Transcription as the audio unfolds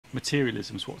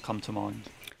materialism is what come to mind.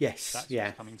 Yes, That's yeah.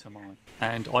 what's coming to mind.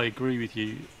 And I agree with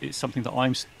you. It's something that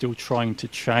I'm still trying to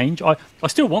change. I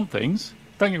still want things.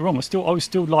 Don't get me wrong. I always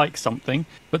still like something.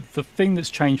 But the thing that's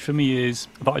changed for me is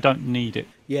that I don't need it.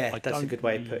 Yeah, I that's a don't good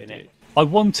way of need putting it. it. I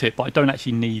want it, but I don't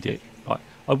actually need it.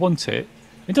 I want it.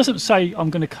 It doesn't say I'm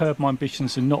going to curb my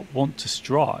ambitions and not want to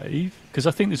strive, because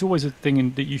I think there's always a thing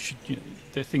in that you should.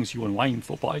 There are things you want to aim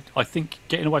for, but I think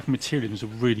getting away from materialism is a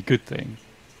really good thing.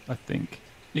 I think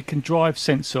it can drive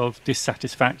sense of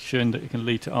dissatisfaction that it can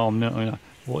lead to, oh no,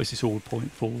 what is this all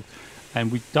point for?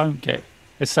 And we don't get,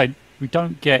 let's say, we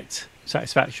don't get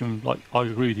satisfaction, like I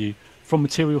agree with you, from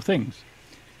material things.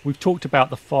 We've talked about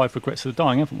the 5 regrets of the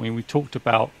dying, haven't we? And we talked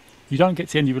about you don't get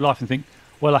to the end of your life and think,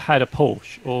 well, I had a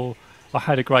Porsche, or I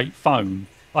had a great phone,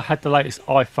 I had the latest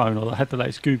iPhone, or I had the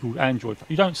latest Google Android.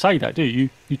 You don't say that, do you?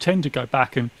 You tend to go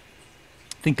back and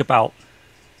think about,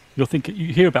 you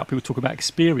hear about people talk about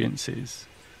experiences.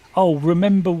 Oh,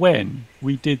 remember when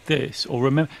we did this, or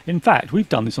remember. In fact, we've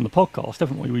done this on the podcast,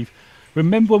 haven't we?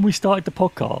 Remember when we started the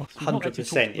podcast.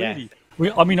 100%,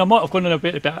 yeah. I mean, I might have gone on a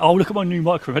bit about, oh, look at my new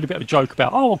microphone. I had a bit of a joke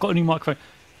about, oh, I've got a new microphone.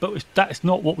 But that's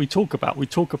not what we talk about. We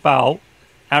talk about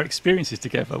our experiences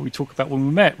together. We talk about when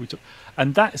we met.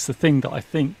 And that's the thing that I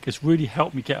think has really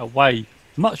helped me get away.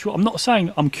 I'm not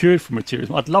saying I'm cured from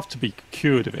materialism. I'd love to be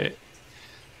cured of it.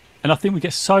 And I think we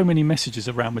get so many messages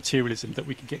around materialism that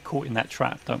we can get caught in that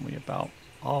trap, don't we? About,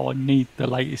 oh, I need the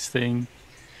latest thing.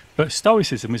 But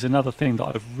Stoicism is another thing that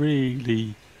I've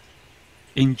really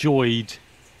enjoyed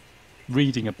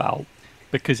reading about,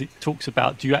 because it talks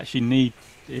about, do you actually need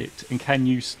it, and can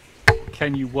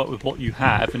you work with what you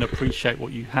have and appreciate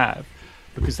what you have?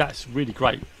 Because that's really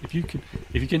great. If you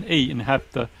can eat and have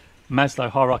the Maslow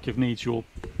hierarchy of needs, your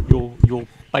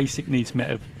basic needs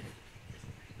met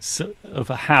of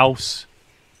a house,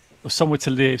 of somewhere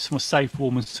to live, somewhere safe,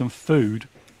 warm, and some food,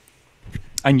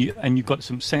 and you've got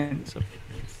some sense of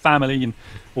family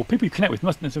or people you connect with,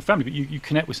 not necessarily family, but you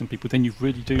connect with some people, then you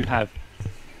really do have,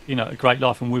 a great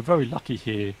life. And we're very lucky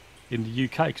here in the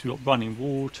UK because we've got running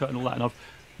water and all that, and I've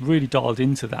really dialed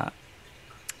into that.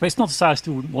 But it's not to say I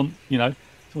still wouldn't want,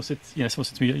 someone said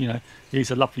to me, here's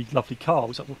a lovely car. I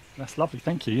was like, well, that's lovely,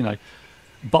 thank you,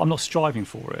 but I'm not striving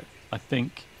for it. I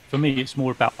think for me it's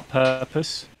more about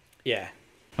purpose. Yeah.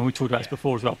 And we talked about this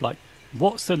before as well, like,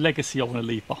 what's the legacy I want to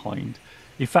leave behind?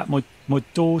 In fact, my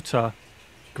daughter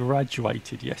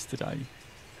graduated yesterday,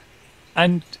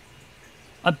 and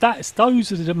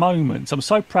those are the moments. I'm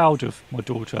so proud of my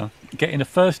daughter getting a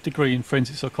first degree in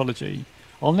forensic psychology.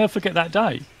 I'll never forget that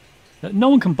day. No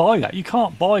one can buy that. You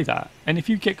can't buy that. And if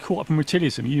you get caught up in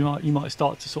materialism, you might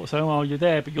start to sort of say, oh, you're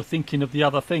there, but you're thinking of the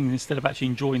other thing instead of actually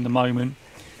enjoying the moment.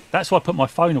 That's why I put my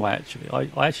phone away, actually.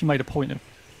 I actually made a point of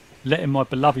letting my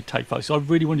beloved take photos. So I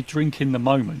really want to drink in the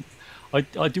moment. I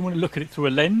do want to look at it through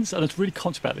a lens, and I was really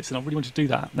conscious about this, and I really wanted to do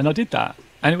that. And I did that,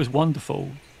 and it was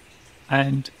wonderful.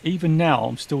 And even now,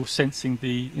 I'm still sensing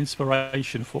the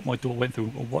inspiration of what my daughter went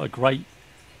through, and what a great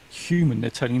human they're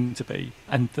turning into be,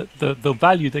 and the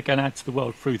value they're going to add to the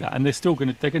world through that. And they're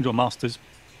going to do a master's,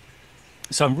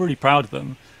 so I'm really proud of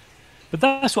them. But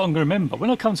that's what I'm going to remember when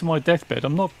I come to my deathbed.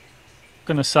 I'm not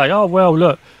going to say, oh well,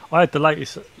 look, I had the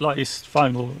latest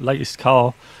phone or latest car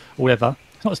or whatever.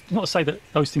 It's not to say that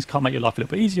those things can't make your life a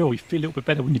little bit easier, or you feel a little bit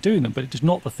better when you're doing them, but it's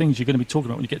not the things you're going to be talking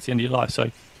about when you get to the end of your life.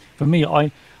 So for me,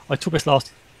 I took this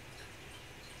last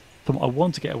time, I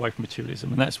want to get away from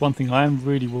materialism, and that's one thing I am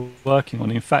really working on.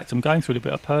 In fact, I'm going through a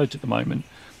little bit of purge at the moment.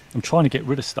 I'm trying to get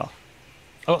rid of stuff.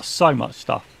 I've got so much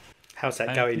stuff. How's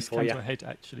that going this for came you? to a head,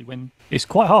 actually, when it's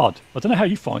quite hard. I don't know how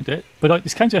you find it, but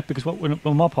this came to a head because when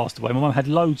my mum passed away, my mum had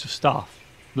loads of stuff,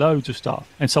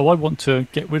 and so I want to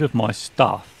get rid of my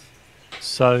stuff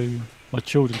so my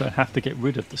children don't have to get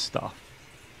rid of the stuff.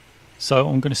 So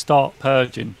I'm going to start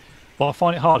purging, but I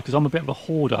find it hard because I'm a bit of a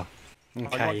hoarder.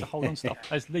 Okay. I like to hold on to stuff.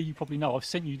 As Lee, you probably know, I've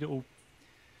sent you little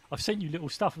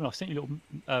stuff, and I've sent you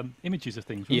little images of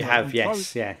things. You have,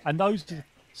 yes, yeah. And those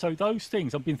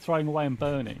things I've been throwing away and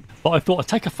burning. But I thought I'd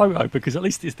take a photo because at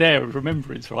least it's there as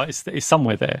remembrance, right? It's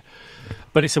somewhere there.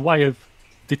 But it's a way of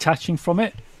detaching from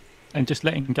it and just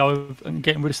letting go of and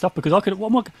getting rid of stuff. Because what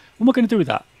am I going to do with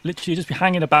that? Literally just be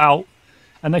hanging about.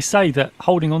 And they say that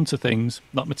holding on to things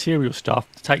like material stuff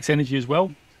takes energy as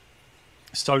well.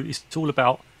 So it's all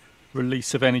about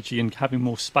release of energy and having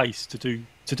more space to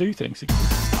do things.